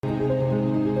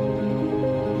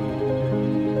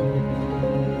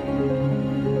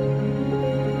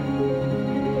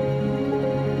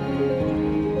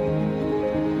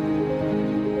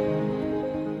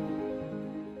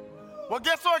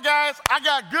guys, I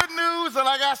got good news and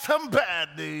I got some bad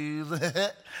news.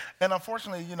 And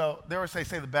unfortunately, they always say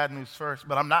the bad news first,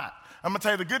 but I'm not. I'm going to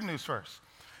tell you the good news first.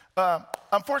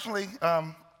 Unfortunately,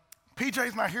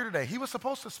 PJ's not here today. He was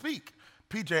supposed to speak.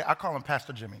 PJ, I call him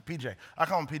Pastor Jimmy. PJ, I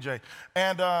call him PJ.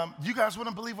 And you guys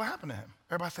wouldn't believe what happened to him.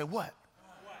 Everybody say, what?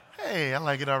 Hey, I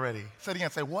like it already. Say it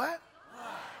again, say, what?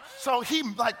 So he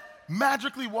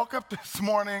magically woke up this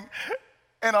morning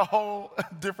in a whole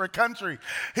different country.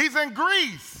 He's in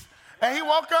Greece. And he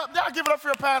woke up. Yeah, give it up for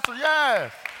your pastor.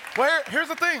 Yes. Well, here's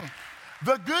the thing.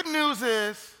 The good news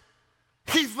is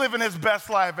he's living his best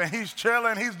life and he's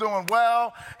chilling. He's doing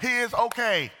well. He is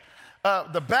okay.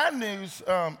 The bad news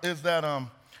is that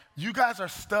you guys are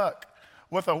stuck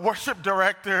with a worship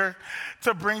director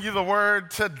to bring you the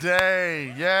word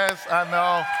today. Yes, I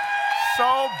know.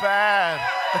 So bad.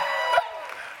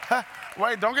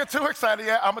 Wait, don't get too excited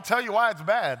yet. I'm going to tell you why it's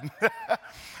bad.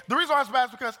 The reason why it's bad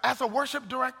is because as a worship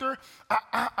director,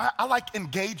 I like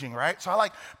engaging, right? So I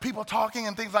like people talking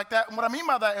and things like that. And what I mean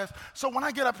by that is, so when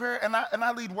I get up here and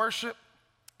I lead worship,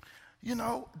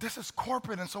 this is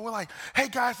corporate. And so we're like, hey,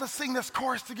 guys, let's sing this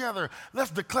chorus together.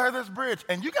 Let's declare this bridge.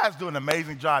 And you guys do an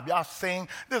amazing job. Y'all sing.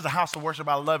 There's a house of worship.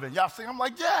 I love it. Y'all sing. I'm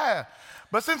like, yeah.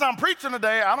 But since I'm preaching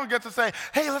today, I don't get to say,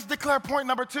 hey, let's declare point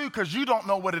number 2 because you don't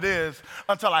know what it is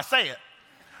until I say it.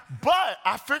 But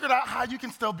I figured out how you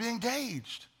can still be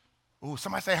engaged. Ooh,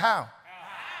 somebody say how?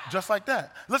 Just like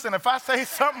that. Listen, if I say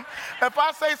something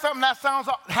that sounds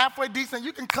halfway decent,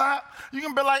 you can clap. You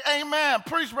can be like, amen,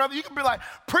 preach, brother. You can be like,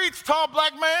 preach, tall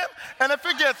black man. And if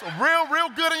it gets real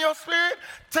good in your spirit,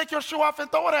 take your shoe off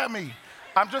and throw it at me.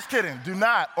 I'm just kidding. Do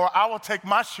not, or I will take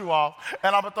my shoe off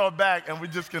and I'm going to throw it back and we're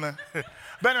just going to.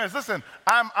 But anyways, listen,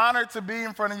 I'm honored to be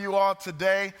in front of you all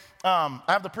today. I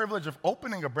have the privilege of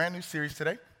opening a brand new series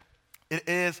today. It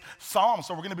is Psalms.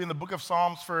 So we're going to be in the book of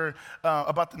Psalms for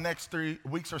about the next 3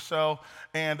 weeks or so.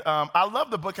 And I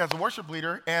love the book as a worship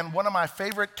leader. And one of my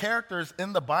favorite characters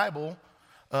in the Bible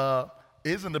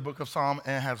is in the book of Psalms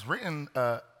and has written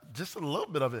just a little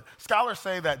bit of it. Scholars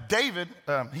say that David,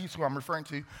 he's who I'm referring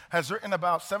to, has written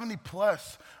about 70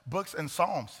 plus books and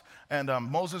Psalms. And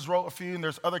Moses wrote a few, and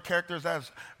there's other characters that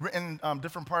have written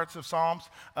different parts of Psalms.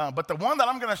 But the one that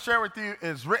I'm going to share with you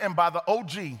is written by the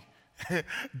OG,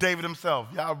 David himself.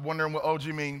 Y'all wondering what OG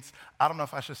means? I don't know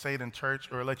if I should say it in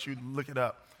church or let you look it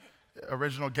up.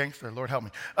 Original gangster, Lord help me.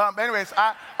 Anyways,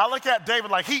 I look at David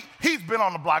like he's been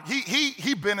on the block.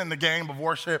 He been in the game of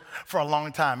worship for a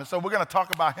long time. And so we're going to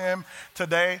talk about him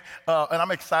today, and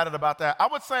I'm excited about that. I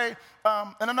would say,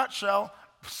 in a nutshell,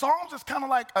 Psalms is kind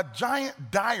of like a giant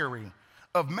diary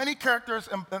of many characters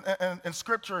in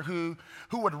Scripture who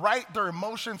would write their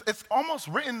emotions. It's almost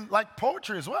written like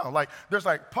poetry as well. Like there's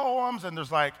like poems and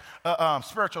there's like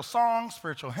spiritual songs,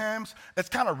 spiritual hymns. It's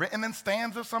kind of written in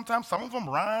stanzas sometimes. Some of them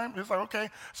rhyme. It's like, okay.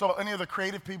 So any of the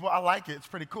creative people, I like it. It's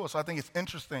pretty cool. So I think it's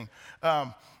interesting.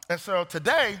 And so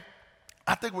today,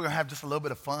 I think we're going to have just a little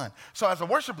bit of fun. So as a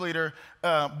worship leader,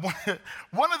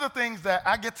 one of the things that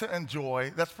I get to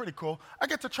enjoy, that's pretty cool, I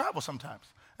get to travel sometimes.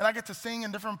 And I get to sing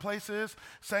in different places,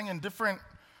 sing in different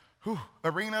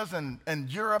arenas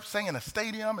and Europe, sing in a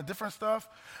stadium and different stuff.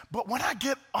 But when I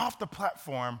get off the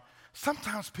platform,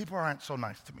 sometimes people aren't so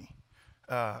nice to me.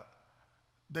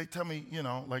 They tell me,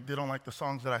 like they don't like the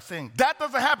songs that I sing. That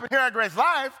doesn't happen here at Grace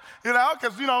Life,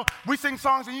 because, we sing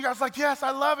songs and you guys are like, yes, I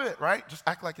love it, right? Just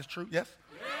act like it's true, yes?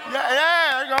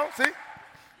 Yeah, there you go,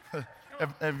 see?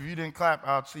 if you didn't clap,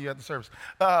 I'll see you at the service.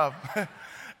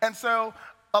 And so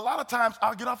a lot of times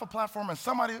I'll get off a platform and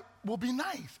somebody will be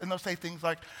nice. And they'll say things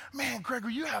like, man,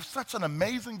 Gregory, you have such an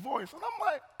amazing voice. And I'm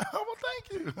like, oh, well,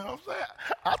 thank you. You know what I'm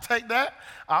saying? I'll take that.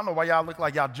 I don't know why y'all look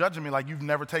like y'all judging me like you've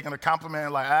never taken a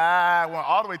compliment like, went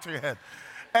all the way to your head.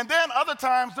 And then other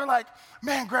times they're like,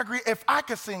 man, Gregory, if I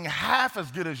could sing half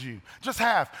as good as you, just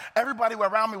half, everybody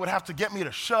around me would have to get me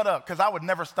to shut up because I would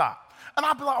never stop. And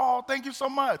I'd be like, oh, thank you so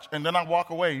much. And then I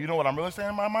walk away. You know what I'm really saying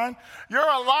in my mind? You're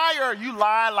a liar. You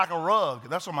lie like a rug.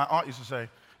 That's what my aunt used to say.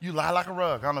 You lie like a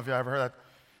rug. I don't know if y'all ever heard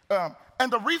that.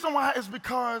 And the reason why is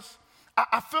because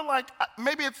I feel like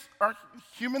maybe it's our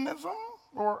humanism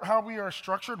or how we are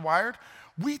structured, wired.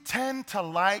 We tend to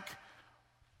like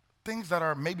things that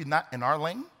are maybe not in our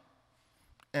lane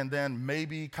and then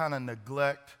maybe kind of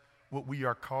neglect what we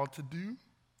are called to do.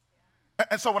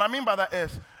 And so what I mean by that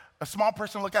is, a small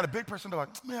person look at a big person, they're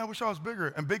like, man, I wish I was bigger.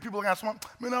 And big people look at small,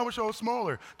 man, I wish I was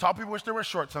smaller. Tall people wish they were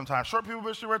short sometimes. Short people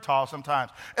wish they were tall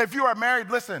sometimes. If you are married,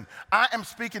 listen, I am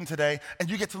speaking today, and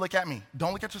you get to look at me.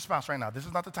 Don't look at your spouse right now. This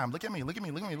is not the time. Look at me, look at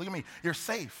me, look at me, look at me. You're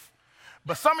safe.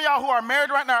 But some of y'all who are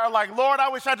married right now are like, Lord, I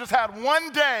wish I just had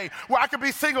one day where I could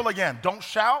be single again. Don't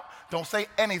shout. Don't say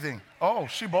anything. Oh,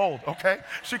 she bold, okay?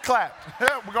 She clapped.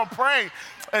 We're going to pray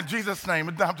in Jesus'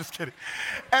 name. No, I'm just kidding.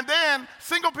 And then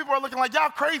single people are looking like, y'all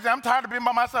crazy. I'm tired of being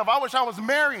by myself. I wish I was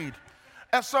married.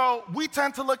 And so we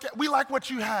tend to we like what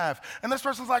you have. And this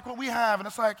person's like what we have. And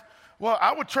it's like, well,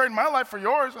 I would trade my life for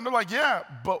yours. And they're like, yeah,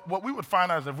 but what we would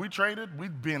find out is if we traded,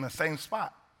 we'd be in the same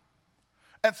spot.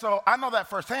 And so I know that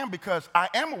firsthand because I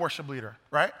am a worship leader,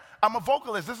 right? I'm a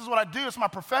vocalist. This is what I do. It's my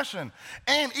profession.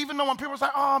 And even though when people say,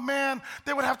 oh, man,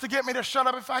 they would have to get me to shut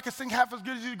up if I could sing half as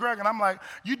good as you, Greg. And I'm like,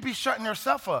 you'd be shutting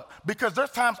yourself up. Because there's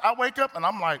times I wake up and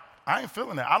I'm like, I ain't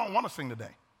feeling it. I don't want to sing today.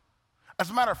 As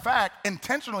a matter of fact,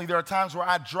 intentionally, there are times where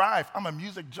I drive. I'm a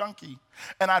music junkie.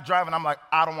 And I drive and I'm like,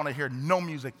 I don't want to hear no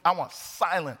music. I want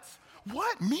silence.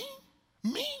 What, me?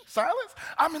 Me? Silence?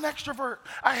 I'm an extrovert.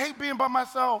 I hate being by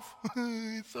myself.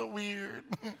 It's so weird.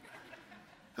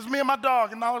 It's me and my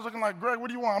dog, and now it's looking like, Greg, what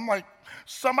do you want? I'm like,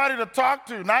 somebody to talk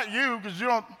to, not you, because you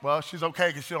don't, well, she's okay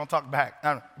because she don't talk back.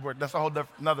 That's a whole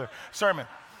another sermon.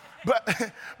 But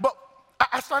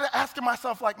I started asking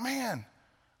myself, like, man,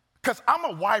 because I'm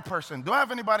a why person. Do I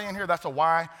have anybody in here that's a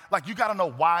why? Like, you got to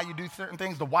know why you do certain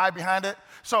things, the why behind it.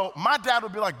 So my dad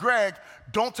would be like, Greg,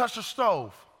 don't touch the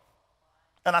stove.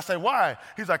 And I say, why?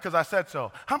 He's like, because I said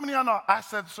so. How many of y'all know I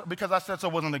said so? Because I said so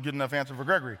wasn't a good enough answer for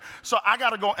Gregory. So I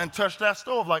got to go and touch that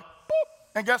stove like, boop.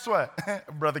 And guess what?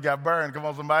 Brother got burned. Come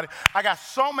on, somebody. I got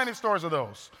so many stories of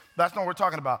those. That's not what we're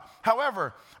talking about.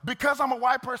 However, because I'm a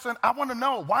why person, I want to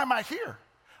know, why am I here?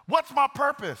 What's my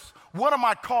purpose? What am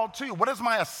I called to? What is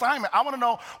my assignment? I want to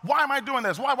know, why am I doing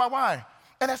this? Why?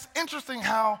 And it's interesting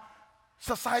how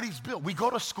society's built. We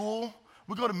go to school.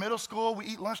 We go to middle school, we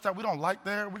eat lunch that we don't like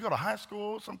there. We go to high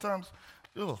school, sometimes,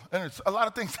 and a lot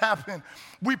of things happen.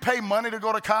 We pay money to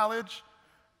go to college.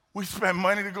 We spend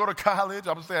money to go to college.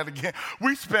 I'm going to say that again.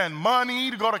 We spend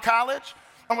money to go to college.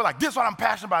 And we're like, this is what I'm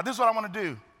passionate about. This is what I want to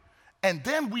do. And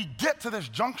then we get to this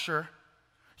juncture.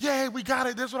 Yay, we got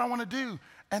it. This is what I want to do.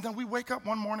 And then we wake up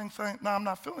one morning saying, no, I'm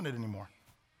not feeling it anymore.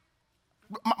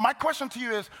 My question to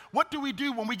you is, what do we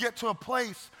do when we get to a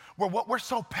place where what we're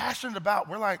so passionate about,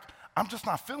 we're like, I'm just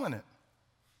not feeling it.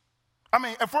 I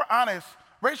mean, if we're honest,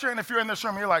 raise your hand if you're in this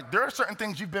room, you're like, there are certain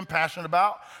things you've been passionate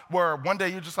about where one day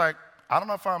you're just like, I don't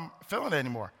know if I'm feeling it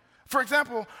anymore. For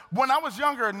example, when I was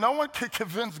younger, no one could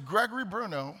convince Gregory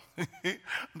Brunot on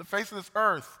the face of this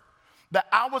earth that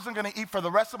I wasn't going to eat for the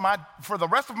rest of my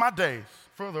days.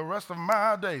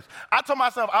 I told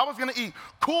myself I was going to eat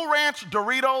Cool Ranch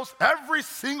Doritos every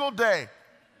single day.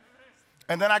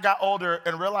 And then I got older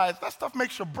and realized that stuff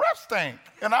makes your breath stink.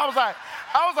 And I was like,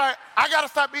 I got to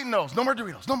stop eating those. No more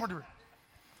Doritos.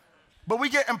 But we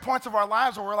get in points of our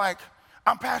lives where we're like,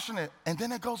 I'm passionate, and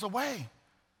then it goes away.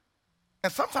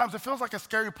 And sometimes it feels like a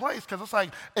scary place because it's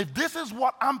like, if this is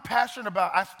what I'm passionate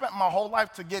about, I spent my whole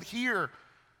life to get here.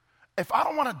 If I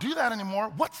don't want to do that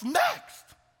anymore, what's next?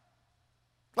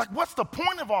 Like, what's the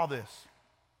point of all this?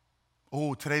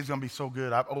 Oh, today's going to be so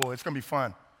good. It's going to be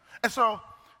fun. And so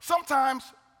sometimes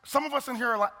some of us in here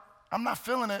are like, I'm not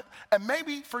feeling it. And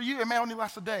maybe for you, it may only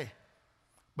last a day.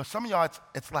 But some of y'all,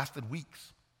 it's lasted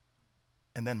weeks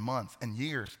and then months and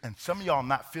years. And some of y'all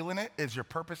not feeling it is your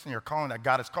purpose and your calling that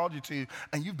God has called you to.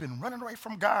 And you've been running away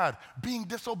from God, being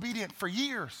disobedient for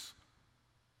years.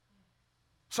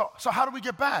 So how do we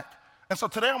get back? And so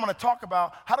today I want to talk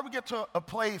about how do we get to a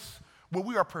place where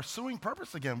we are pursuing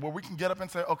purpose again, where we can get up and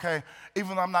say, okay,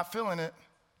 even though I'm not feeling it,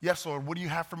 yes, Lord, what do you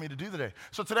have for me to do today?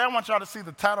 So today I want y'all to see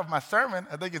the title of my sermon.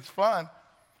 I think it's fun.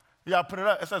 Y'all put it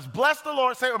up. It says, bless the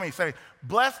Lord. Say it with me. Say,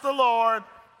 bless the Lord.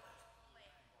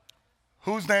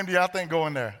 Whose name do y'all think go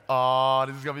in there? Oh,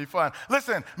 this is going to be fun.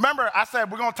 Listen, remember, I said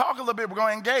we're going to talk a little bit. We're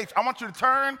going to engage. I want you to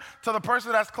turn to the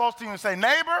person that's close to you and say,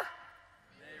 neighbor.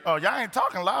 Oh, y'all ain't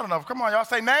talking loud enough. Come on, y'all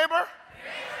say neighbor.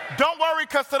 Don't worry,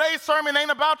 because today's sermon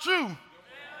ain't about you.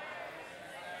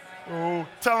 Ooh,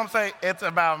 tell them, say, it's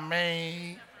about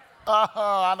me. Oh,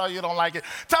 I know you don't like it.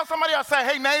 Tell somebody else, say,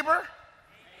 hey, neighbor,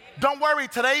 don't worry,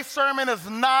 today's sermon is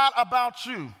not about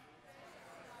you.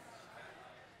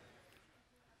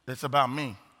 It's about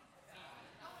me.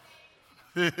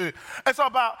 And so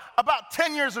about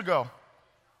 10 years ago,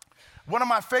 one of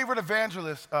my favorite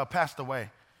evangelists passed away.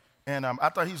 And I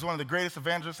thought he's one of the greatest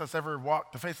evangelists that's ever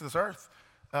walked the face of this earth.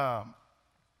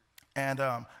 And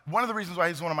one of the reasons why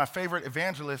he's one of my favorite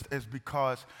evangelists is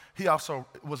because he also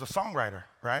was a songwriter,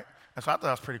 right? And so I thought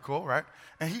that was pretty cool, right?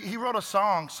 And he wrote a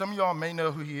song. Some of y'all may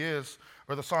know who he is,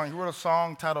 or the song. He wrote a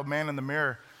song titled Man in the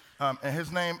Mirror. And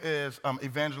his name is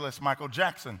Evangelist Michael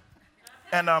Jackson.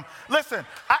 And listen,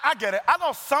 I get it. I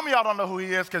know some of y'all don't know who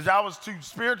he is because y'all was too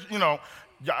spiritual,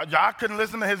 y'all couldn't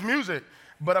listen to his music.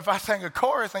 But if I sang a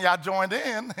chorus and y'all joined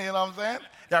in, you know what I'm saying?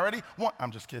 Y'all ready? One,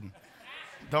 I'm just kidding.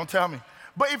 Don't tell me.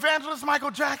 But evangelist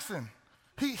Michael Jackson,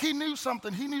 he knew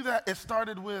something. He knew that it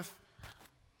started with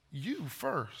you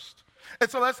first. And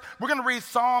so we're going to read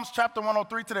Psalms chapter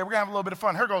 103 today. We're going to have a little bit of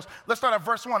fun. Here goes. Let's start at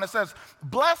verse 1. It says,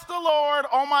 "Bless the Lord,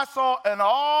 O my soul, and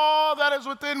all that is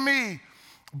within me.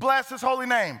 Bless his holy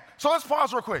name." So let's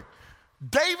pause real quick.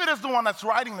 David is the one that's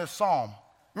writing this psalm.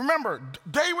 Remember,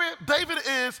 David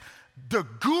is the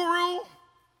guru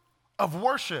of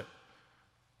worship.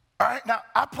 All right, now,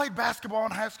 I played basketball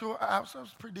in high school. I was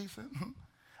pretty decent.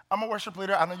 I'm a worship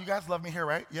leader. I know you guys love me here,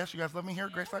 right? Yes, you guys love me here,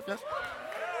 Grace Life, yes?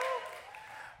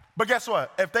 But guess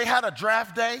what? If they had a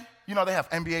draft day, they have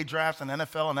NBA drafts and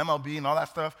NFL and MLB and all that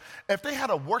stuff. If they had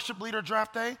a worship leader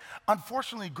draft day,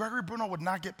 unfortunately, Gregory Brunot would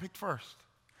not get picked first.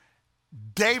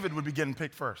 David would be getting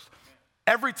picked first.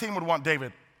 Every team would want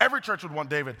David. Every church would want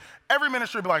David. Every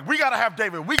ministry would be like, we got to have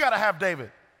David. We got to have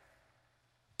David.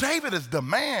 David is the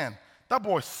man. That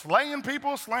boy's slaying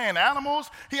people, slaying animals.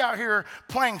 He out here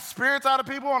playing spirits out of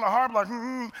people on the harp like,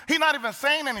 He's not even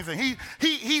saying anything.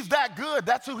 He's that good.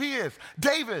 That's who he is.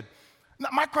 David. Now,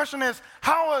 my question is,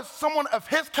 how does someone of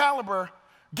his caliber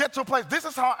get to a place? This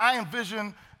is how I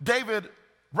envision David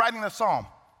writing this psalm.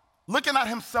 Looking at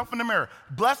himself in the mirror.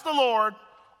 Bless the Lord,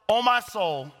 O my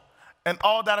soul, and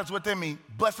all that is within me.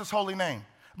 Bless his holy name.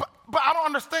 But I don't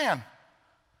understand.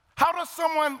 How does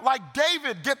someone like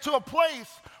David get to a place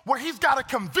where he's got to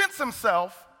convince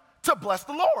himself to bless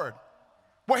the Lord?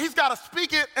 Where he's got to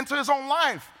speak it into his own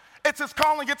life. It's his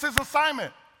calling, it's his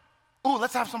assignment. Ooh,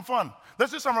 let's have some fun.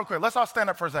 Let's do something real quick. Let's all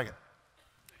stand up for a second.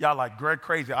 Y'all like, Greg,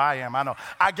 crazy. I am, I know.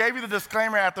 I gave you the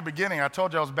disclaimer at the beginning. I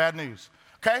told you it was bad news,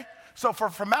 okay? So for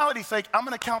formality's sake, I'm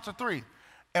going to count to 3.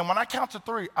 And when I count to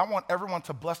 3, I want everyone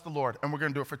to bless the Lord. And we're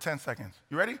going to do it for 10 seconds.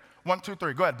 You ready? 1, 2,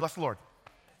 3. Go ahead. Bless the Lord.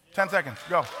 10 seconds.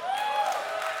 Go.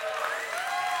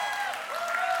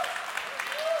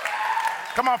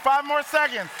 Come on, 5 more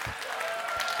seconds.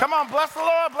 Come on, bless the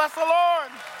Lord. Bless the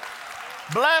Lord.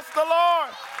 Bless the Lord.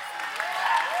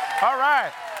 All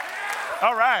right.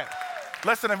 All right.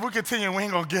 Listen, if we continue, we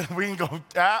ain't going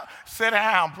to sit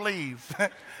down, please.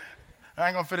 I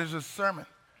ain't going to finish this sermon.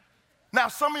 Now,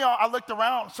 some of y'all, I looked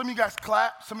around. Some of you guys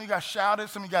clapped. Some of you guys shouted.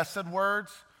 Some of you guys said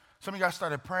words. Some of you guys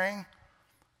started praying.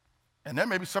 And then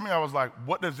maybe some of y'all was like,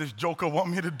 what does this joker want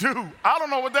me to do? I don't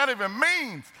know what that even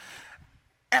means.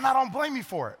 And I don't blame you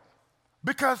for it.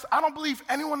 Because I don't believe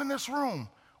anyone in this room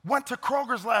went to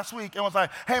Kroger's last week and was like,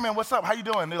 hey, man, what's up? How you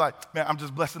doing? They're like, man, I'm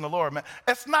just blessing the Lord, man.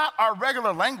 It's not our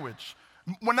regular language.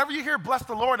 Whenever you hear bless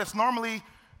the Lord, it's normally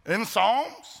in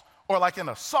Psalms or like in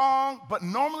a song. But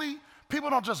normally,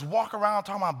 people don't just walk around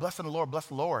talking about blessing the Lord, bless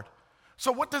the Lord.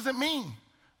 So what does it mean?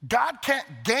 God can't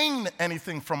gain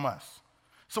anything from us.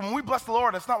 So when we bless the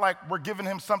Lord, it's not like we're giving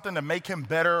him something to make him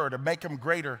better or to make him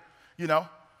greater,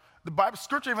 The Bible,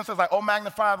 scripture even says like, oh,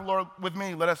 magnify the Lord with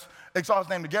me. Let us exalt his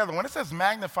name together. When it says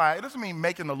magnify, it doesn't mean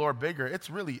making the Lord bigger. It's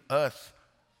really us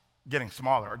getting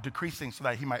smaller or decreasing so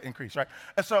that he might increase, right?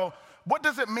 And so what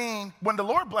does it mean when the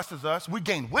Lord blesses us? We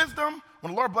gain wisdom.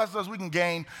 When the Lord blesses us, we can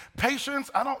gain patience.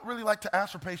 I don't really like to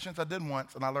ask for patience. I did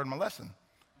once, and I learned my lesson.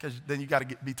 Because then you got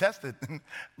to be tested.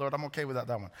 Lord, I'm okay without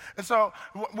that one. And so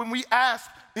when we ask,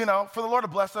 for the Lord to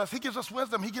bless us, he gives us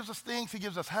wisdom, he gives us things, he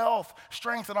gives us health,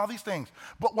 strength, and all these things.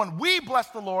 But when we bless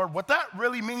the Lord, what that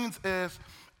really means is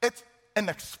it's an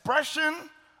expression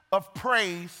of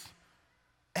praise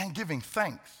and giving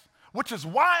thanks, which is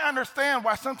why I understand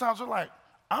why sometimes we're like,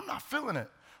 I'm not feeling it.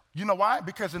 You know why?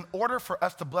 Because in order for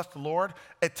us to bless the Lord,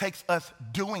 it takes us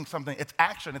doing something. It's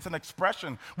action. It's an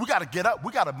expression. We got to get up.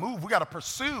 We got to move. We got to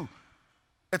pursue.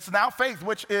 It's now faith,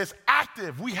 which is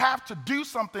active. We have to do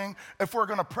something if we're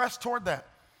going to press toward that.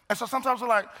 And so sometimes we're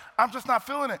like, I'm just not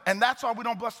feeling it. And that's why we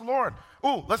don't bless the Lord.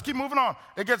 Ooh, let's keep moving on.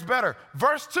 It gets better.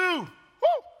 Verse 2. Woo!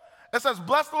 It says,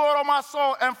 bless the Lord, O my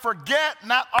soul, and forget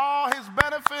not all his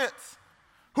benefits.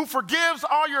 Who forgives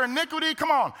all your iniquity, come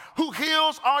on, who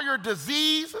heals all your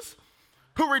diseases,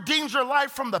 who redeems your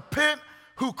life from the pit,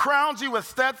 who crowns you with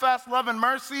steadfast love and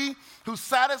mercy, who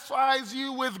satisfies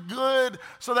you with good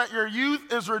so that your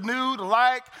youth is renewed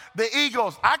like the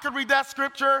eagles. I could read that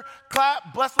scripture,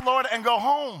 clap, bless the Lord, and go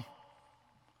home.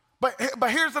 But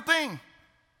here's the thing.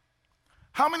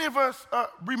 How many of us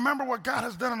remember what God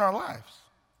has done in our lives?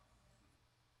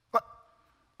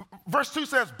 Verse 2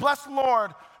 says, bless the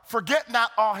Lord, forget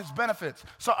not all his benefits.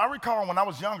 So I recall when I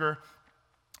was younger,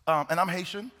 and I'm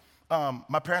Haitian.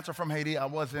 My parents are from Haiti. I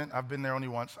wasn't. I've been there only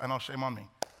once. I know, shame on me.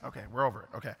 Okay, we're over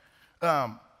it. Okay.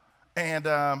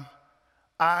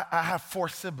 I have 4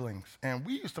 siblings, and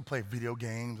we used to play video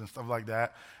games and stuff like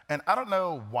that. And I don't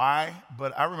know why,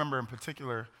 but I remember in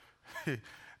particular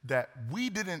that we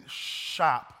didn't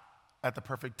shop at the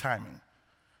perfect timing.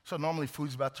 So normally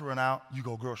food's about to run out, you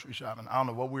go grocery shopping. I don't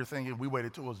know what we were thinking. We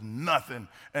waited till it was nothing,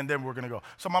 and then we're going to go.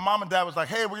 So my mom and dad was like,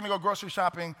 hey, we're going to go grocery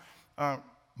shopping.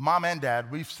 Mom and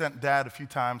dad, we've sent dad a few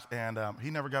times, and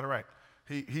he never got it right.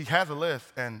 He has a list,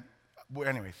 and well,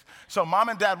 anyways. So mom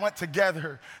and dad went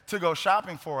together to go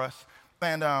shopping for us,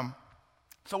 and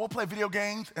so we'll play video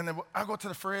games, and then I'll go to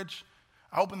the fridge.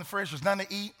 I open the fridge, there's nothing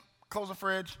to eat, close the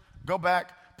fridge, go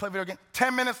back, play video game.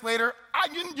 10 minutes later,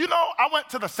 I went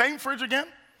to the same fridge again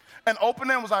and opened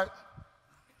it and was like,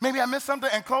 maybe I missed something,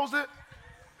 and closed it.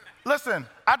 Listen,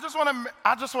 I just want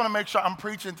to make sure I'm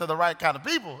preaching to the right kind of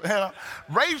people. You know?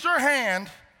 Raise your hand.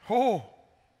 Oh,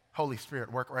 Holy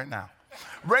Spirit, work right now.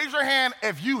 Raise your hand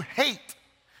if you hate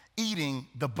eating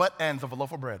the butt ends of a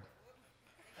loaf of bread.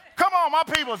 Come on, my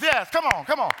peoples, yes, come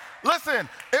on. Listen,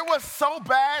 it was so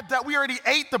bad that we already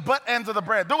ate the butt ends of the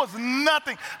bread. There was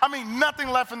nothing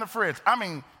left in the fridge.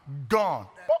 Gone.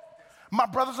 My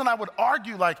brothers and I would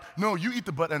argue like, no, you eat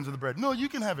the butt ends of the bread. No, you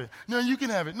can have it. No, you can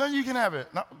have it. No, you can have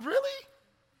it. No, really?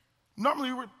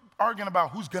 Normally we're arguing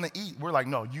about who's going to eat. We're like,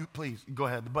 no, you please, go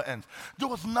ahead, the butt ends. There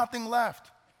was nothing left.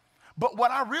 But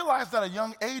what I realized at a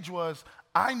young age was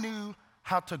I knew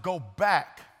how to go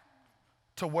back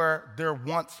to where there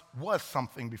once was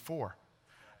something before.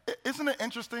 Isn't it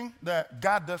interesting that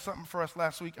God does something for us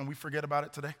last week and we forget about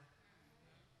it today?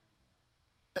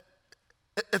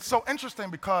 It's so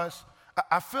interesting because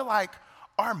I feel like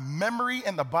our memory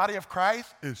in the body of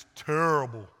Christ is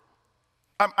terrible.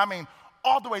 I mean,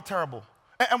 all the way terrible.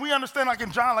 And we understand, like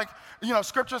in John,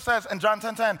 Scripture says in John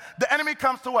 10:10, the enemy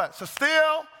comes to what? To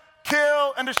steal,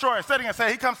 kill, and destroy.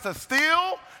 He comes to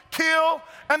steal, kill,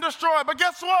 and destroy. But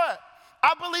guess what?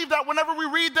 I believe that whenever we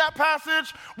read that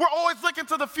passage, we're always looking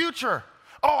to the future.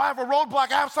 Oh, I have a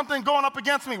roadblock. I have something going up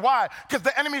against me. Why? Because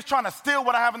the enemy's trying to steal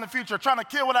what I have in the future, trying to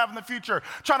kill what I have in the future,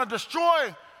 trying to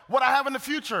destroy what I have in the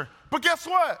future. But guess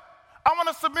what? I want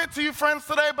to submit to you, friends,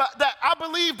 today that I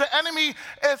believe the enemy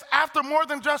is after more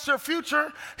than just your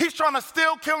future. He's trying to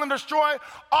steal, kill, and destroy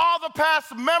all the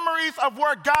past memories of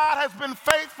where God has been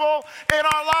faithful in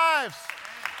our lives.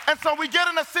 And so we get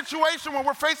in a situation where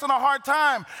we're facing a hard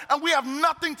time and we have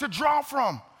nothing to draw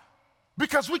from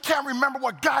because we can't remember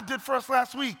what God did for us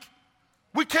last week.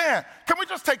 We can't. Can we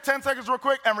just take 10 seconds real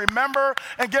quick and remember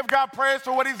and give God praise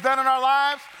for what he's done in our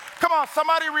lives? Come on,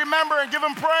 somebody remember and give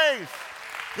him praise.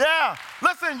 Yeah.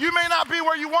 Listen, you may not be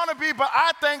where you want to be, but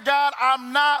I thank God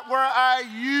I'm not where I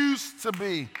used to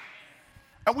be.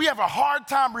 And we have a hard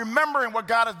time remembering what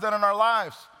God has done in our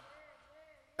lives.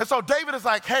 And so David is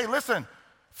like, hey, listen,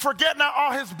 forget not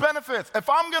all his benefits. If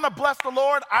I'm going to bless the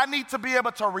Lord, I need to be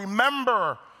able to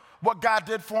remember what God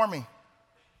did for me.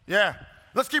 Yeah.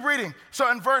 Let's keep reading. So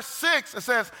in verse 6, it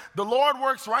says, the Lord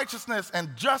works righteousness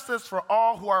and justice for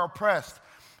all who are oppressed.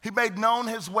 He made known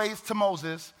his ways to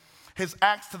Moses, his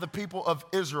acts to the people of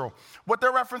Israel. What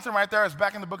they're referencing right there is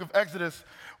back in the book of Exodus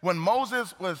when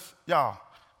Moses was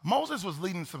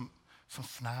leading some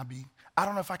snobby. I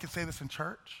don't know if I can say this in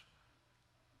church,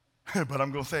 but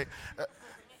I'm going to say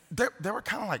they were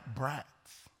kind of like brats.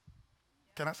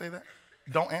 Can I say that?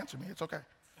 Don't answer me. It's okay.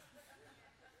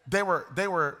 They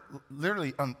were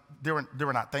literally, they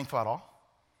were not thankful at all.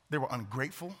 They were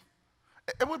ungrateful.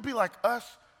 It would be like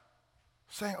us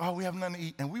saying, oh, we have nothing to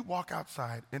eat, and we walk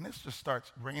outside, and it just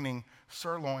starts raining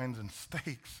sirloins and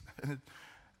steaks, and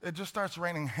it just starts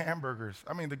raining hamburgers.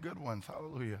 I mean, the good ones,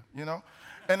 hallelujah, you know?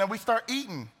 And then we start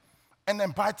eating, and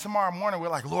then by tomorrow morning, we're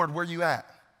like, Lord, where you at?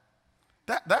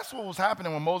 That's what was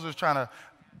happening when Moses was trying to,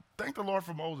 thank the Lord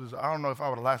for Moses. I don't know if I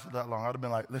would have lasted that long. I would have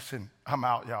been like, listen, I'm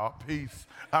out, y'all, peace.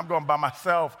 I'm going by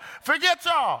myself. Forget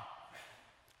y'all.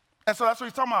 And so that's what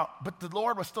he's talking about. But the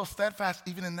Lord was still steadfast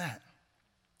even in that.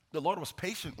 The Lord was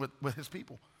patient with his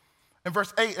people. In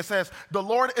verse 8, it says, the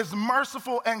Lord is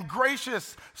merciful and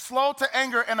gracious, slow to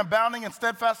anger and abounding in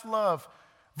steadfast love.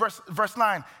 Verse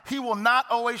 9, he will not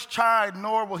always chide,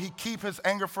 nor will he keep his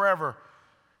anger forever.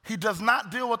 He does not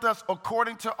deal with us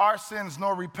according to our sins,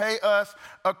 nor repay us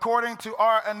according to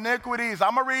our iniquities.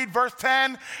 I'm going to read verse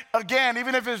 10 again,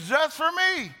 even if it's just for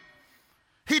me.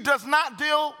 He does not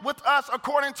deal with us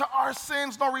according to our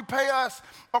sins, nor repay us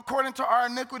according to our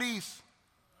iniquities.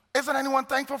 Isn't anyone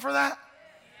thankful for that?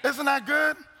 Isn't that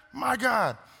good? My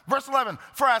God. Verse 11,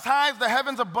 for as high as the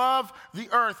heavens above the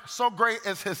earth, so great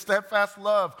is his steadfast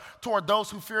love toward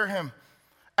those who fear him.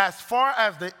 As far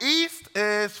as the east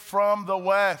is from the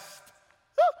west,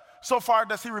 so far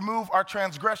does he remove our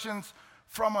transgressions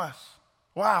from us.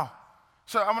 Wow.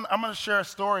 So I'm going to share a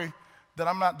story that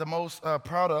I'm not the most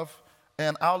proud of,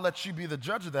 and I'll let you be the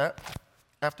judge of that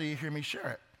after you hear me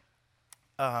share it.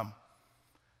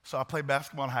 So I played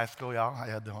basketball in high school, y'all. How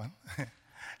y'all doing?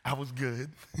 I was good.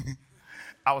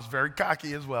 I was very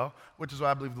cocky as well, which is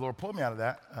why I believe the Lord pulled me out of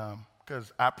that,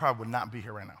 because I probably would not be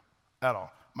here right now at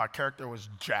all. My character was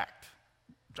jacked.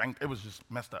 It was just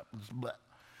messed up. Just bleh.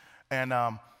 And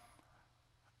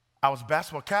I was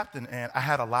basketball captain, and I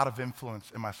had a lot of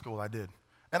influence in my school. I did.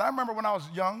 And I remember when I was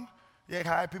young,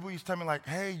 people used to tell me, like,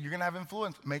 hey, you're going to have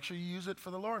influence. Make sure you use it for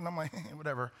the Lord. And I'm like, hey,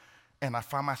 whatever. And I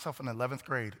find myself in 11th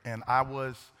grade, and I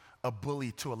was a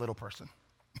bully to a little person.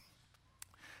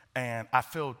 And I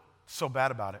feel so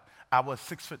bad about it. I was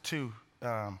 6'2"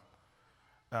 in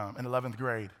 11th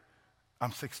grade.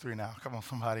 I'm 6'3" now. Come on,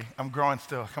 somebody. I'm growing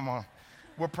still. Come on.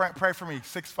 Pray for me.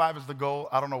 6'5" is the goal.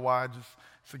 I don't know why.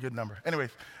 It's a good number. Anyways,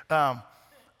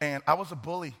 and I was a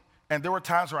bully. And there were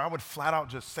times where I would flat out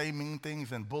just say mean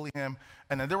things and bully him.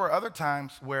 And then there were other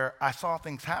times where I saw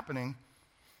things happening,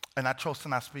 and I chose to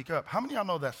not speak up. How many of y'all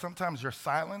know that sometimes your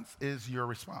silence is your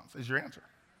response, is your answer?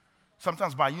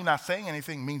 Sometimes by you not saying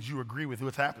anything means you agree with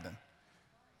what's happening.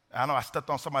 I know I stepped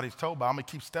on somebody's toe, but I'm going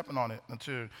to keep stepping on it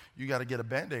until you got to get a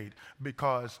Band-Aid,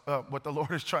 because what the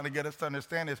Lord is trying to get us to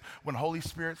understand is when Holy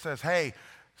Spirit says, hey,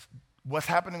 what's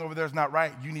happening over there is not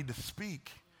right, you need to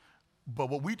speak. But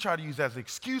what we try to use as an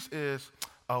excuse is,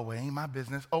 oh, it ain't my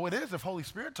business. Oh, it is if Holy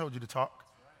Spirit told you to talk.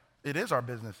 It is our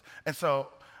business. And so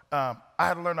I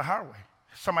had to learn the hard way.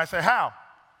 Somebody say, how?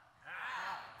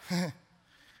 Here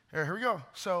we go.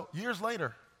 So years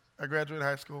later, I graduated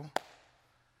high school.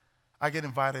 I get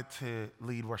invited to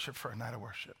lead worship for a night of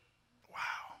worship.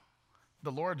 Wow.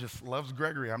 The Lord just loves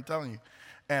Gregory, I'm telling you.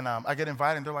 And I get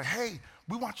invited, and they're like, hey,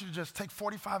 we want you to just take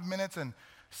 45 minutes and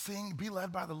sing, be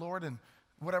led by the Lord, and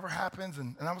whatever happens.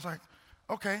 And I was like,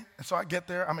 okay. And so I get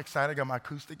there. I'm excited. I got my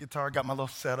acoustic guitar, got my little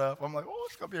setup. I'm like, oh,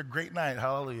 it's going to be a great night.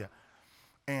 Hallelujah.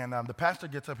 And the pastor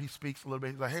gets up. He speaks a little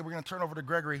bit. He's like, hey, we're going to turn over to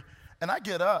Gregory. And I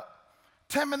get up.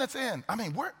 10 minutes in. I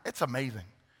mean, it's amazing.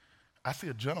 I see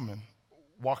a gentleman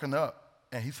walking up,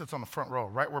 and he sits on the front row,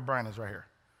 right where Brian is right here.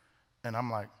 And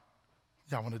I'm like,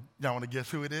 y'all want to guess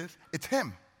who it is? It's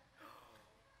him.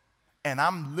 And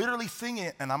I'm literally singing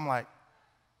it, and I'm like,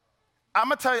 I'm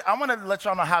going to tell you, I want to let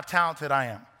y'all know how talented I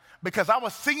am. Because I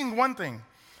was singing one thing,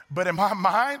 but in my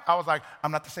mind, I was like,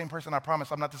 I'm not the same person, I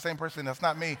promise. I'm not the same person. That's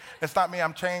not me. It's not me.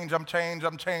 I'm changed.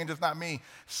 It's not me.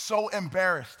 So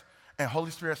embarrassed. And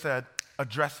Holy Spirit said,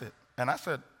 address it. And I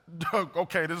said,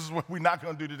 okay, this is what we're not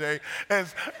going to do today.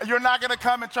 Is you're not going to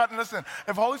come and try to listen.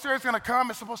 If Holy Spirit's going to come,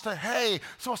 it's supposed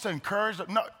to encourage.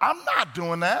 No, I'm not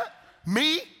doing that.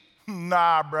 Me?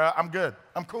 Nah, bro. I'm good.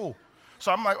 I'm cool.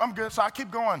 So I'm like, I'm good. So I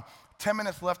keep going. 10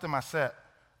 minutes left in my set.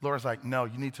 Laura's like, no,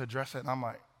 you need to address it. And I'm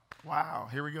like, wow,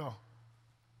 here we go.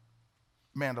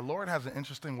 Man, the Lord has an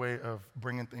interesting way of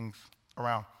bringing things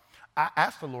around. I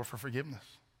asked the Lord for forgiveness.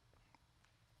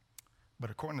 But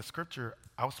according to Scripture,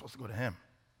 I was supposed to go to him.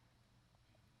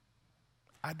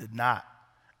 I did not.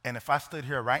 And if I stood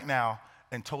here right now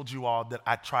and told you all that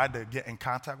I tried to get in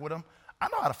contact with him, I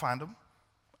know how to find him.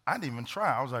 I didn't even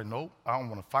try. I was like, nope, I don't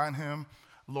want to find him.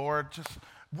 Lord, just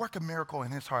work a miracle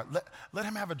in his heart. Let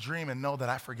him have a dream and know that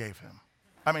I forgave him.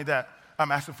 I mean, that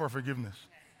I'm asking for forgiveness.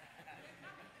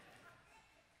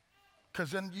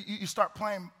 Because then you start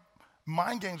playing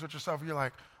mind games with yourself. You're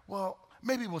like, well,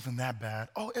 maybe it wasn't that bad.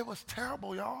 Oh, it was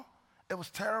terrible, y'all. It was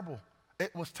terrible.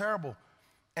 It was terrible.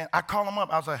 And I call him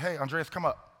up. I was like, hey, Andreas, come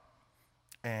up.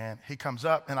 And he comes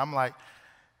up, and I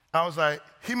was like,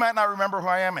 he might not remember who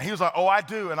I am. And he was like, oh, I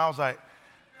do. And I was like,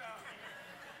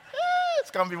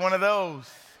 it's going to be one of those.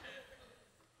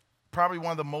 Probably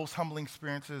one of the most humbling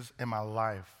experiences in my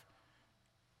life.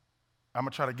 I'm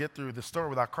going to try to get through the story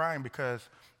without crying because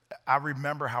I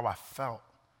remember how I felt.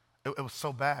 It was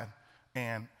so bad.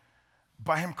 And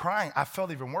by him crying, I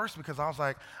felt even worse because I was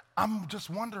like, I'm just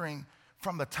wondering,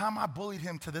 from the time I bullied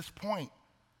him to this point,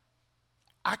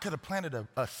 I could have planted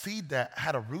a seed that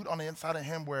had a root on the inside of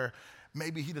him where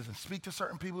maybe he doesn't speak to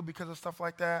certain people because of stuff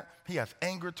like that. He has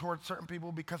anger towards certain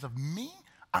people because of me.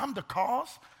 I'm the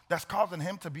cause that's causing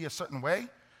him to be a certain way.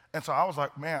 And so I was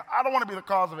like, man, I don't want to be the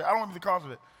cause of it. I don't want to be the cause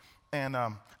of it. And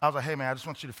I was like, hey, man, I just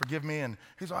want you to forgive me. And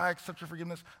he's like, I accept your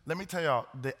forgiveness. Let me tell y'all,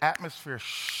 the atmosphere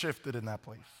shifted in that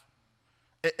place.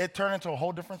 It turned into a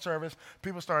whole different service.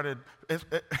 People started,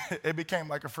 it became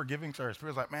like a forgiving service. People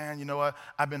was like, man, you know what?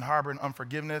 I've been harboring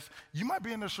unforgiveness. You might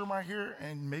be in this room right here,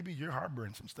 and maybe you're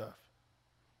harboring some stuff.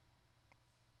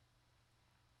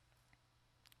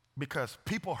 Because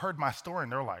people heard my story,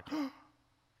 and they're like,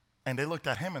 and they looked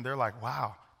at him, and they're like,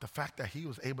 wow, the fact that he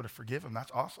was able to forgive him,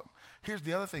 that's awesome. Here's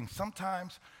the other thing.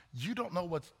 Sometimes you don't know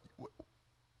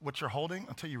what you're holding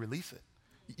until you release it.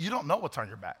 You don't know what's on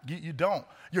your back. You don't.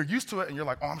 You're used to it, and you're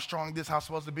like, oh, I'm strong. This is how it's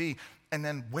supposed to be. And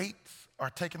then weights are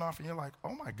taken off, and you're like,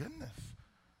 oh, my goodness.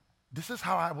 This is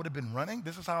how I would have been running?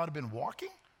 This is how I would have been walking?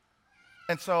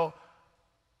 And so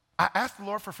I asked the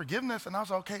Lord for forgiveness, and I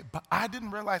was okay, but I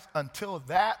didn't realize until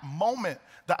that moment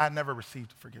that I never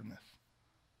received forgiveness.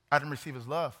 I didn't receive his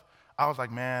love. I was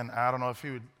like, man, I don't know if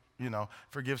he would,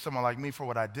 forgive someone like me for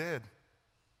what I did.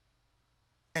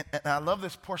 And I love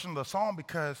this portion of the psalm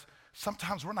because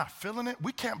sometimes we're not feeling it.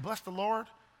 We can't bless the Lord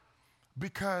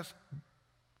because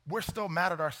we're still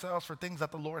mad at ourselves for things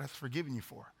that the Lord has forgiven you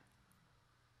for.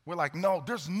 We're like, no,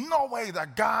 there's no way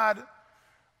that God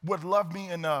would love me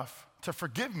enough to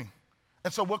forgive me.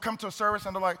 And so we'll come to a service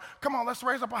and they're like, come on, let's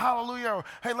raise up a hallelujah. Or,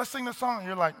 hey, let's sing this song. And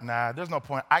you're like, nah, there's no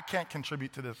point. I can't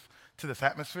contribute to this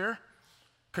atmosphere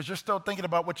because you're still thinking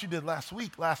about what you did last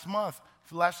week, last month,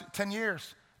 for the last 10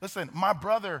 years. Listen, my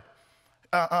brother,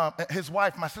 his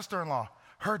wife, my sister-in-law,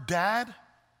 her dad,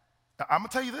 I'm going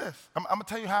to tell you this. I'm going to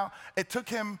tell you how it took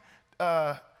him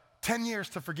 10 years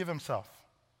to forgive himself.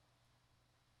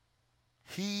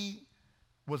 He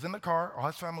was in the car, all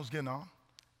his family was getting on,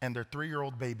 and their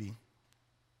 3-year-old baby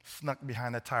snuck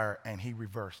behind that tire, and he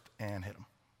reversed and hit him.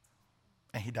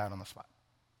 And he died on the spot.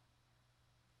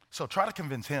 So try to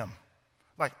convince him,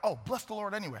 like, oh, bless the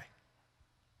Lord anyway.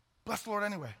 Bless the Lord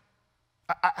anyway.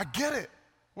 I get it.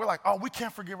 We're like, oh, we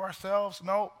can't forgive ourselves.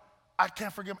 No, I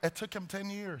can't forgive him. It took him 10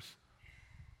 years.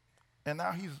 And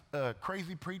now he's a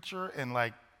crazy preacher, and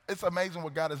like, it's amazing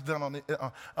what God has done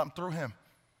through him.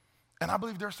 And I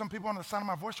believe there's some people on the sound of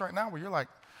my voice right now where you're like,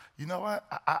 you know what?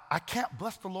 I can't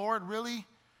bless the Lord really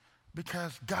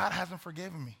because God hasn't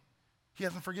forgiven me. He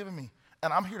hasn't forgiven me.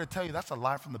 And I'm here to tell you that's a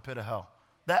lie from the pit of hell.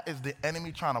 That is the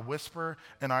enemy trying to whisper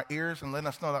in our ears and letting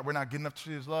us know that we're not good enough to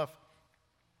see his love.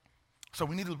 So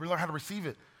we need to learn how to receive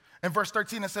it. In verse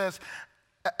 13 it says,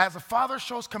 as a father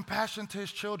shows compassion to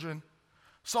his children,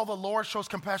 so the Lord shows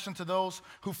compassion to those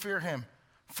who fear him.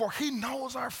 For he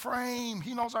knows our frame.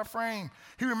 He knows our frame.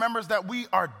 He remembers that we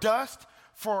are dust.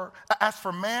 As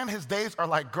for man, his days are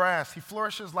like grass. He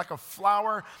flourishes like a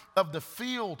flower of the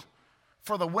field.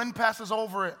 For the wind passes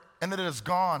over it, and it is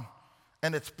gone,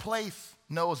 and its place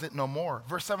knows it no more.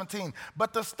 Verse 17,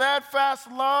 but the steadfast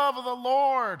love of the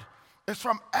Lord is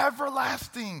from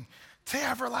everlasting to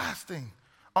everlasting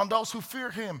on those who fear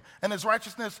him, and his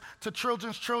righteousness to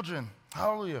children's children.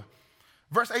 Hallelujah.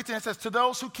 Verse 18, it says, to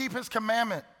those who keep his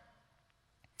commandment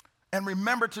and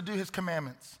remember to do his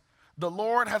commandments, the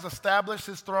Lord has established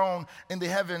his throne in the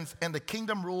heavens, and the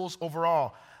kingdom rules over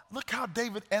all. Look how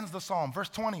David ends the psalm. Verse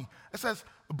 20, it says,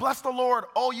 bless the Lord,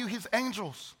 all you his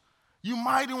angels, you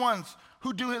mighty ones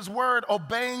who do his word,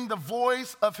 obeying the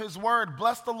voice of his word.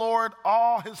 Bless the Lord,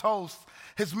 all his hosts,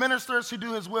 his ministers who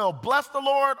do his will. Bless the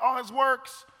Lord, all his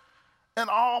works, in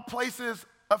all places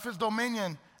of his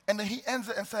dominion. And then he ends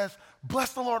it and says,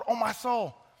 bless the Lord, oh my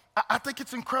soul. I think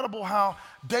it's incredible how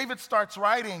David starts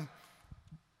writing,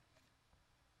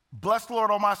 bless the Lord,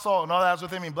 oh my soul, and all that is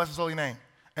within me, bless his holy name.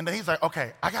 And then he's like,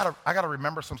 okay, I gotta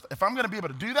remember some stuff. If I'm gonna be able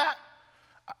to do that,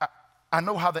 I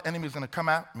know how the enemy is gonna come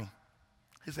at me.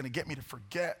 He's gonna get me to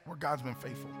forget where God's been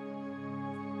faithful.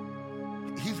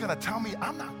 He's gonna tell me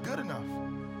I'm not good enough.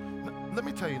 Let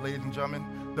me tell you, ladies and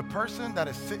gentlemen, the person that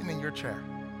is sitting in your chair,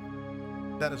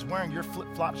 that is wearing your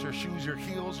flip-flops, your shoes, your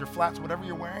heels, your flats, whatever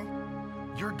you're wearing,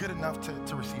 you're good enough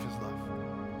to receive his love.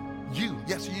 You,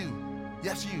 yes, you.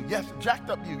 Yes, you. Yes, jacked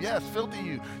up you. Yes, filthy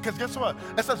you. Because guess what?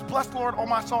 It says, bless the Lord, oh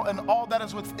my soul, and all that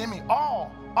is within me.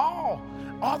 All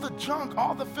the junk,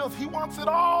 all the filth. He wants it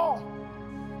all.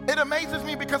 It amazes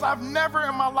me because I've never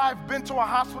in my life been to a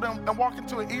hospital and walked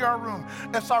into an ER room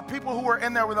and saw people who were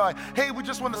in there with like, hey, we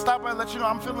just want to stop by and let you know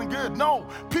I'm feeling good. No,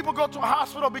 people go to a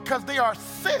hospital because they are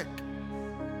sick.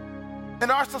 In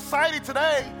our society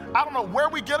today, I don't know where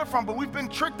we get it from, but we've been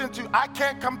tricked into, I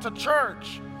can't come to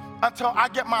church until I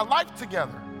get my life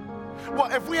together.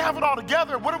 Well, if we have it all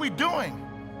together, what are we doing?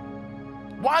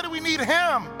 Why do we need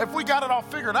him if we got it all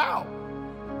figured out?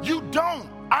 You don't.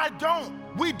 I don't.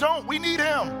 We don't. We need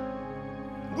him.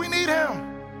 We need him.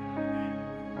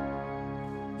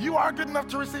 You are good enough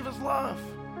to receive his love.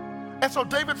 And so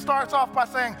David starts off by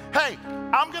saying, hey,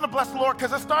 I'm going to bless the Lord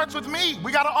because it starts with me.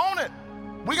 We got to own it.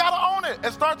 We got to own it.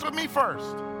 It starts with me first.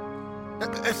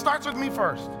 It starts with me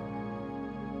first.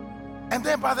 And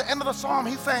then by the end of the psalm,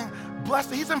 he's saying, bless,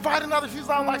 he's inviting others. He's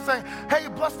not like saying, hey,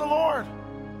 bless the Lord.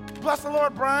 Bless the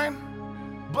Lord, Brian.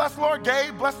 Bless the Lord,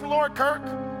 Gabe. Bless the Lord, Kirk.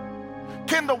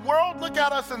 Can the world look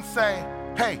at us and say,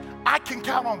 hey, I can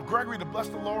count on Gregory to bless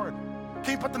the Lord?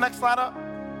 Can you put the next slide up?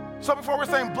 So before we're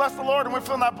saying bless the Lord and we're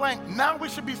filling that blank, now we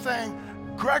should be saying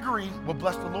Gregory will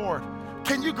bless the Lord.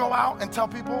 Can you go out and tell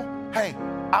people, hey,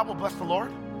 I will bless the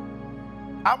Lord?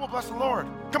 I will bless the Lord.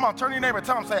 Come on, turn to your neighbor,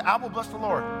 tell them, say, I will bless the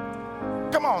Lord.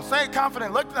 Come on, say it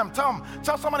confident. Look at them,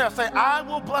 tell somebody else, say, I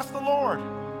will bless the Lord.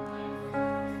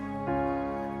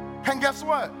 And guess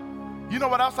what? You know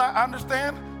what else I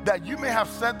understand? That you may have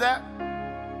said that,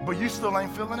 but you still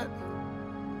ain't feeling it.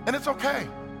 And it's okay.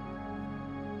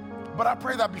 But I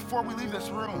pray that before we leave this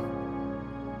room,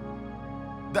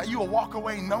 that you will walk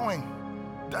away knowing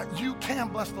that you can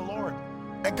bless the Lord.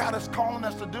 And God is calling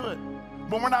us to do it.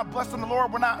 When we're not blessing the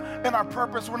Lord, we're not in our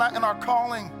purpose, we're not in our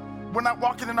calling, we're not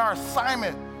walking in our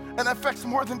assignment. And it affects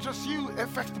more than just you, it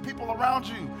affects the people around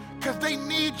you. Because they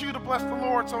need you to bless the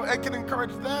Lord so it can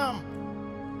encourage them.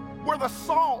 We're the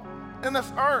salt in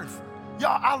this earth.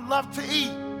 Y'all, I love to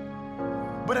eat.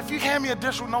 But if you hand me a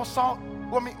dish with no salt,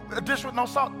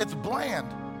 it's bland.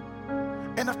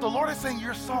 And if the Lord is saying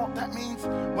you're salt, that means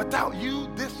without you,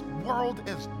 this world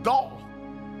is dull.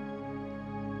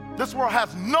 This world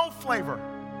has no flavor.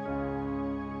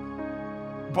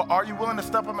 But are you willing to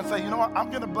step up and say, you know what, I'm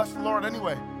going to bless the Lord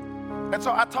anyway? And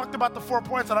so I talked about the 4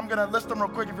 points, and I'm going to list them real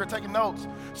quick if you're taking notes.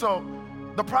 So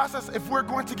the process, if we're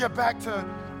going to get back to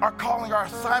our calling, our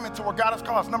assignment to where God has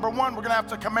called us, number one, we're going to have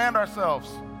to command ourselves.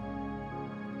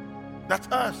 That's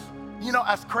us. You know,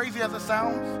 as crazy as it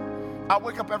sounds, I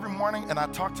wake up every morning and I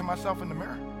talk to myself in the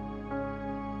mirror.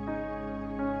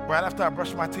 Right after I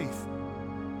brush my teeth.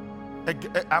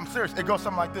 I'm serious. It goes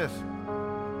something like this.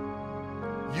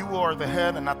 You are the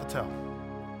head and not the tail.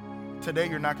 Today,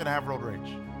 you're not going to have road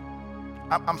rage.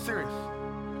 I'm serious.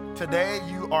 Today,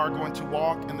 you are going to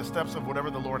walk in the steps of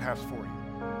whatever the Lord has for you.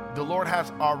 The Lord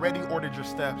has already ordered your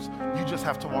steps. You just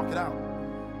have to walk it out.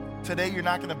 Today, you're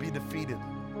not going to be defeated.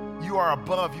 You are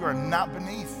above. You are not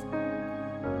beneath.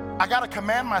 I got to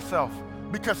command myself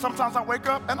because sometimes I wake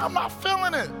up and I'm not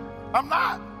feeling it. I'm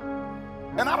not.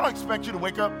 And I don't expect you to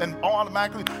wake up and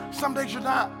automatically, some days you're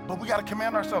not, but we got to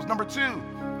command ourselves. Number two,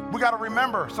 we got to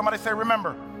remember. Somebody say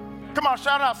remember. Come on,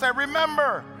 shout out, say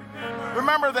remember.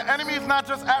 Remember, the enemy is not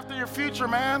just after your future,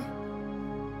 man.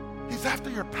 He's after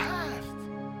your past.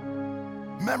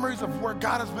 Memories of where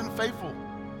God has been faithful.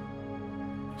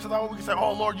 So that way we can say,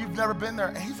 oh, Lord, you've never been there.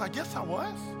 And he's like, yes, I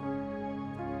was.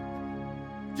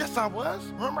 Yes, I was.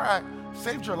 Remember I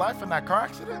saved your life in that car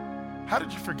accident? How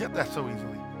did you forget that so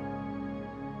easily?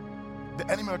 The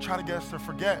enemy will try to get us to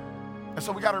forget. And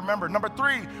so we got to remember. Number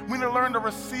three, we need to learn to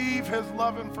receive his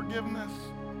love and forgiveness.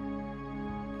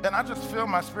 And I just feel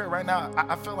my spirit right now.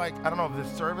 I feel like, I don't know if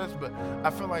this service, but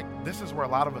I feel like this is where a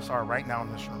lot of us are right now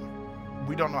in this room.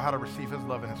 We don't know how to receive his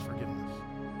love and his forgiveness.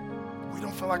 We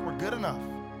don't feel like we're good enough.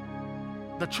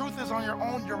 The truth is on your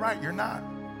own, you're right, you're not.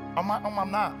 On my own,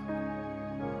 I'm not.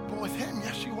 But with him,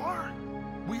 yes, you are.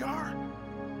 We are.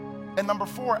 And number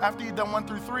four, after you've done 1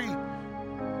 through 3,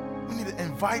 we need to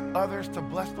invite others to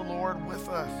bless the Lord with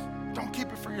us. Don't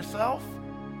keep it for yourself.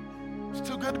 It's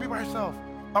too good to be by yourself.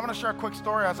 I'm going to share a quick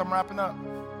story as I'm wrapping up.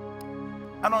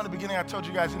 I know in the beginning I told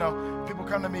you guys, people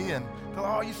come to me and they're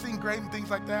like, oh, you sing great and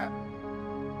things like that.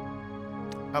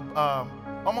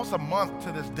 Almost a month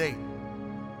to this date.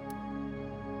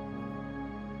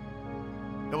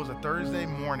 It was a Thursday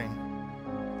morning.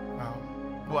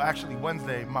 Actually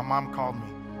Wednesday, my mom called me.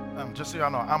 Just so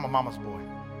y'all know, I'm a mama's boy.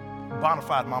 Bona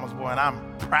fide mama's boy, and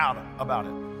I'm proud about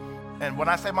it. And when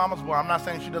I say mama's boy, I'm not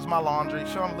saying she does my laundry.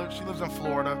 She lives in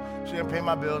Florida. She didn't pay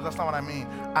my bills. That's not what I mean.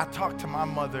 I talk to my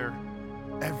mother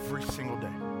every single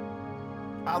day.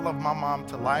 I love my mom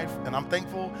to life, and I'm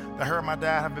thankful that her and my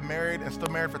dad have been married and still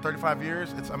married for 35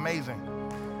 years. It's amazing.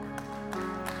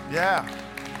 Yeah.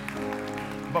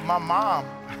 But my mom,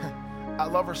 I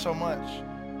love her so much.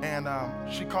 And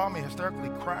she called me hysterically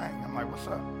crying. I'm like, what's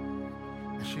up?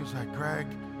 And she was like, Greg,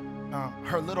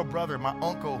 her little brother, my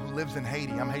uncle who lives in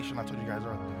Haiti, I'm Haitian, I told you guys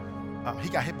earlier, he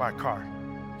got hit by a car.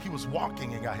 He was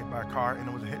walking and got hit by a car, and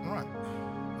it was a hit and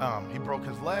run. He broke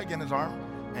his leg and his arm,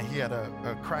 and he had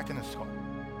a crack in his skull.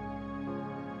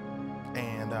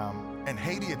 And in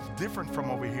Haiti, it's different from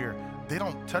over here. They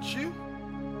don't touch you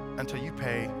until you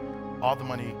pay all the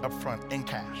money up front in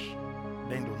cash.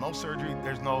 They ain't doing no surgery.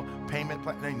 There's no payment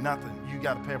plan. There ain't nothing. You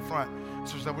got to pay up front.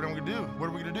 So she said, what are we going to do? What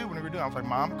are we going to do? What are we going to do? I was like,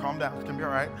 Mom, calm down. It's going to be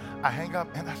all right. I hang up,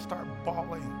 and I start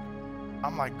bawling.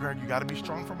 I'm like, Greg, you got to be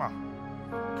strong for Mom.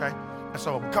 Okay? And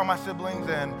so we call my siblings,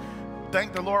 and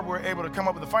thank the Lord we're able to come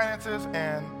up with the finances,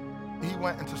 and he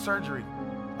went into surgery.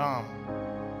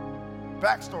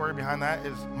 Backstory behind that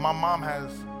is my mom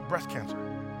has breast cancer.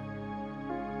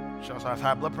 She also has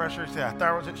high blood pressure. She has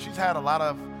thyroid. She's had a lot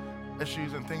of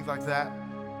issues and things like that.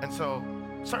 And so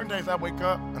certain days I wake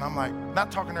up and I'm like,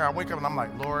 not talking to her, I wake up and I'm like,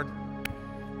 Lord,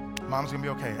 Mom's gonna be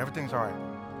okay. Everything's all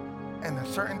right. And then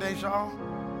certain days, y'all,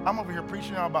 I'm over here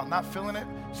preaching y'all about not feeling it.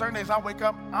 Certain days I wake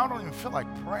up, I don't even feel like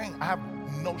praying. I have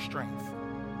no strength.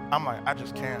 I'm like, I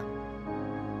just can't.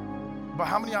 But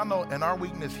how many of y'all know in our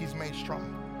weakness, he's made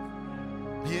strong?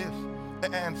 He is.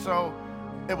 And so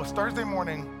it was Thursday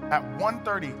morning at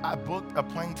 1:30, I booked a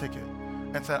plane ticket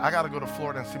and said, I got to go to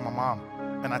Florida and see my mom.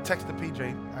 And I texted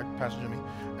PJ, Pastor Jimmy,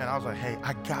 and I was like, hey,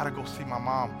 I got to go see my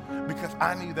mom, because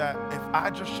I knew that if I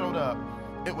just showed up,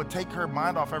 it would take her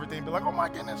mind off everything and be like, oh my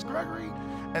goodness, Gregory.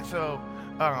 And so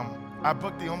I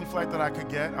booked the only flight that I could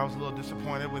get. I was a little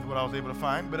disappointed with what I was able to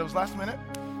find, but it was last minute.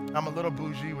 I'm a little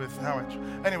bougie with how much.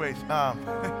 Anyways,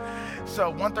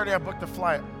 so 1:30 I booked the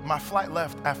flight. My flight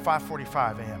left at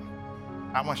 5:45 a.m.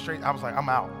 I went straight, I was like, I'm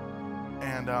out.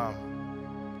 And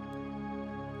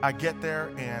I get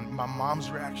there and my mom's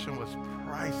reaction was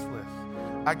priceless.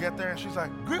 I get there and she's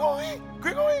like,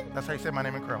 Gregory. That's how you say my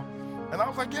name in Creole. And I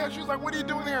was like, yeah. She's like, what are you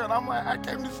doing here? And I'm like, I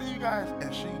came to see you guys.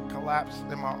 And she collapsed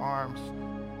in my arms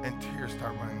and tears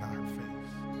started running down her face.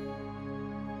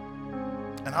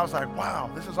 And I was like, wow,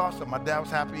 this is awesome. My dad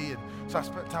was happy. And so I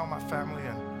spent time with my family.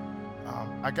 And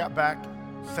I got back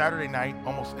Saturday night,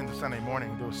 almost into Sunday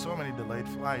morning. There was so many delayed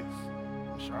flights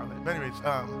in Charlotte. But anyways,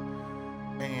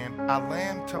 and I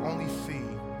land to only see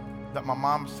that my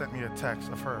mom sent me a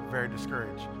text of her very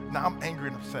discouraged. Now I'm angry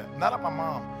and upset, not at my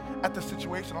mom, at the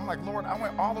situation. I'm like, Lord, I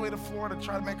went all the way to Florida to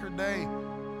try to make her day.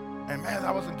 And man,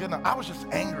 that wasn't good enough. I was just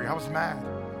angry, I was mad.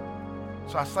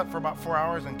 So I slept for about 4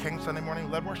 hours and came Sunday morning,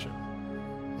 led worship.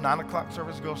 9 o'clock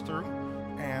service goes through,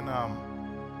 and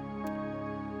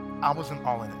I wasn't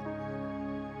all in it.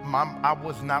 I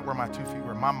was not where my 2 feet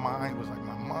were. My mind was like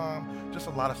my mom, just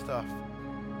a lot of stuff,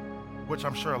 which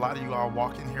I'm sure a lot of you all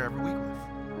walk in here every week with.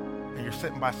 And you're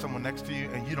sitting by someone next to you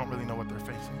and you don't really know what they're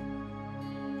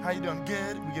facing. How you doing?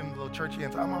 Good. We give them a little churchy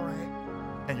answer. I'm all right.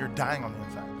 And you're dying on the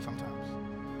inside sometimes.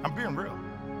 I'm being real.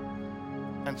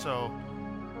 And so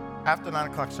after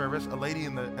 9 o'clock service, a lady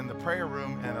in the prayer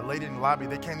room and a lady in the lobby,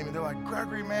 they came to me, they're like,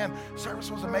 Gregory, man, service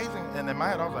was amazing. And in my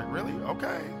head, I was like, really?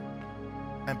 Okay.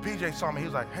 And PJ saw me, he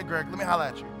was like, hey, Greg, let me holler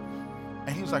at you.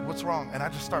 And he was like, what's wrong? And I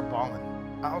just started bawling.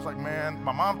 I was like, man,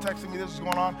 my mom texted me this is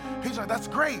going on. He's like, that's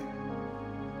great.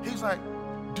 He's like,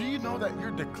 do you know that you're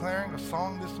declaring a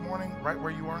song this morning right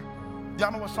where you are?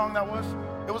 Y'all know what song that was?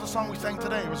 It was a song we sang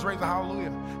today. It was Raise a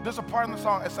Hallelujah. There's a part in the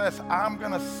song, it says, I'm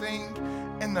going to sing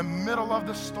in the middle of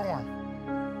the storm.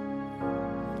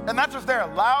 And not just there,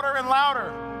 louder and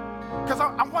louder. Because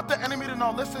I want the enemy to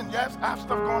know, listen, yes, I have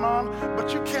stuff going on,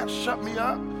 but you can't shut me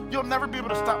up. You'll never be able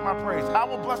to stop my praise. I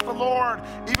will bless the Lord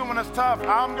even when it's tough.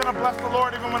 I'm going to bless the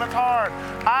Lord even when it's hard.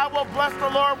 I will bless the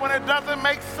Lord when it doesn't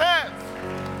make sense.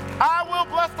 I will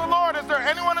bless the Lord. Is there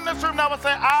anyone in this room that would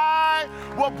say, I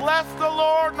will bless the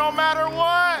Lord no matter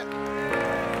what?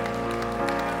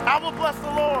 I will bless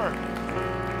the Lord.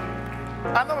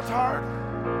 I know it's hard,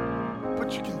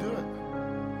 but you can do it.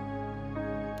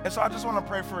 And so I just want to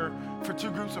pray for 2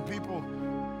 groups of people.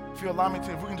 If you allow me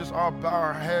to, if we can just all bow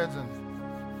our heads and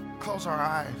close our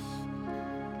eyes.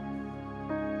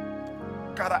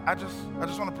 God, I just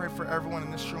want to pray for everyone in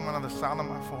this room under the sound of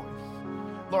my voice.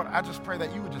 Lord, I just pray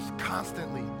that you would just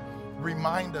constantly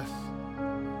remind us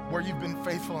where you've been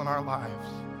faithful in our lives.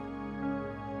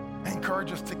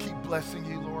 Encourage us to keep blessing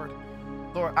you, Lord.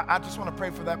 Lord, I just want to pray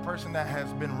for that person that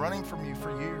has been running from you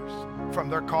for years, from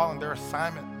their call and their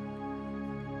assignment.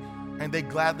 And they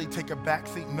gladly take a back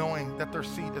seat knowing that their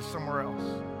seat is somewhere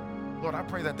else. Lord, I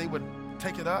pray that they would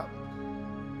take it up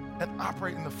and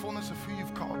operate in the fullness of who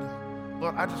you've called them.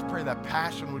 Lord, I just pray that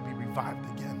passion would be revived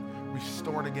again,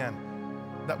 restored again,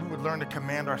 that we would learn to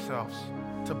command ourselves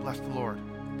to bless the Lord,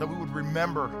 that we would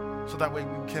remember so that way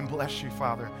we can bless you,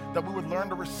 Father, that we would learn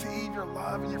to receive your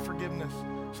love and your forgiveness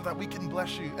so that we can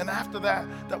bless you. And after that,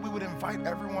 that we would invite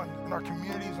everyone in our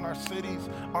communities, in our cities,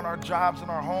 on our jobs, in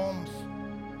our homes,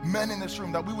 men in this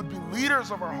room, that we would be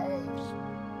leaders of our homes.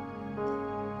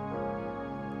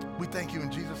 We thank you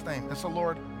in Jesus' name. And so,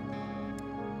 Lord,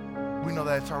 we know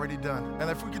that it's already done. And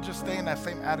if we could just stay in that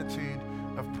same attitude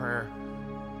of prayer,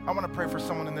 I want to pray for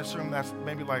someone in this room that's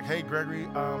maybe like, hey, Gregory,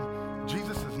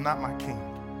 Jesus is not my king.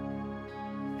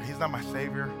 He's not my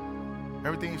savior.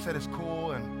 Everything you said is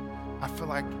cool, and I feel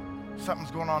like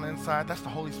something's going on inside. That's the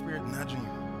Holy Spirit nudging you.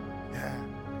 Yeah.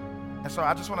 And so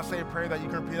I just want to say a prayer that you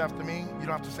can repeat after me. You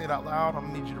don't have to say it out loud. I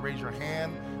don't need you to raise your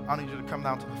hand. I don't need you to come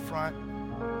down to the front.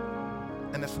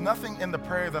 And it's nothing in the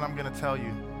prayer that I'm going to tell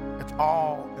you. It's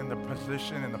all in the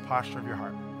position and the posture of your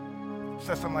heart. It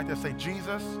says something like this. Say,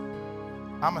 Jesus,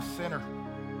 I'm a sinner.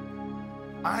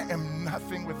 I am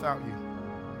nothing without you.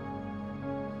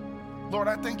 Lord,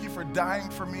 I thank you for dying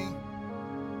for me.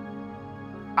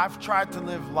 I've tried to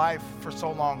live life for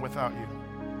so long without you.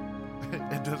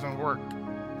 It doesn't work.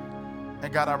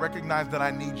 And God, I recognize that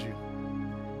I need you.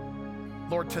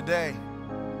 Lord, today,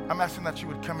 I'm asking that you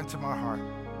would come into my heart.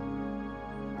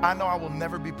 I know I will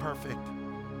never be perfect,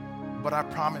 but I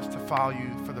promise to follow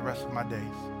you for the rest of my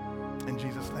days. In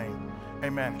Jesus' name,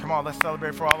 amen. Come on, let's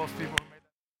celebrate for all those people.